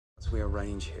trips we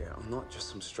arrange here are not just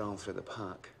some stroll through the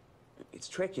park. It's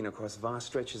trekking across vast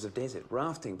stretches of desert,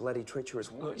 rafting, bloody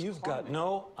treacherous waters. You've got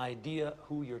no idea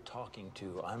who you're talking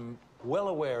to. I'm well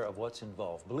aware of what's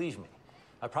involved, believe me.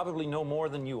 I probably know more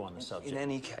than you on the subject. In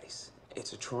any case,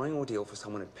 it's a trying ordeal for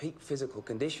someone at peak physical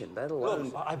condition, let alone...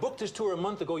 Look, I booked this tour a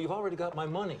month ago. You've already got my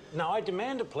money. Now, I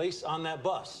demand a place on that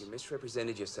bus. You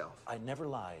misrepresented yourself. I never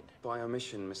lied. By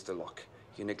omission, Mr. Locke.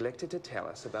 You neglected to tell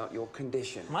us about your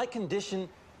condition. My condition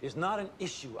is not an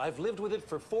issue. I've lived with it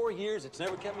for 4 years. It's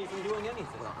never kept me from doing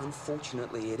anything. Well,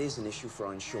 unfortunately, it is an issue for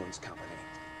our insurance company.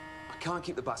 I can't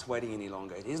keep the bus waiting any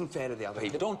longer. It isn't fair to the other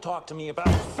people. Don't talk to me about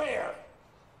fair!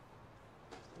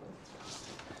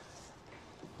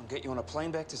 I'll get you on a plane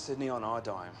back to Sydney on our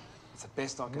dime. It's the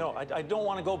best I can do. No, I don't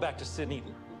want to go back to Sydney.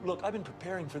 Look, I've been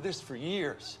preparing for this for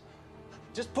years.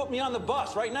 Just put me on the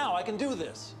bus right now. I can do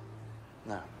this.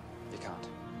 No, you can't.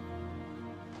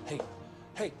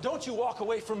 Hey, don't you walk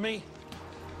away from me.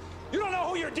 You don't know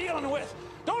who you're dealing with.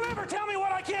 Don't ever tell me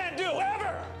what I can't do,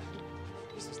 ever!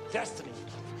 This is destiny.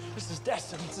 This is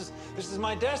destiny. This is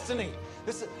my destiny.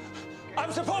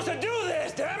 I'm supposed to do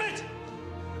this, damn it!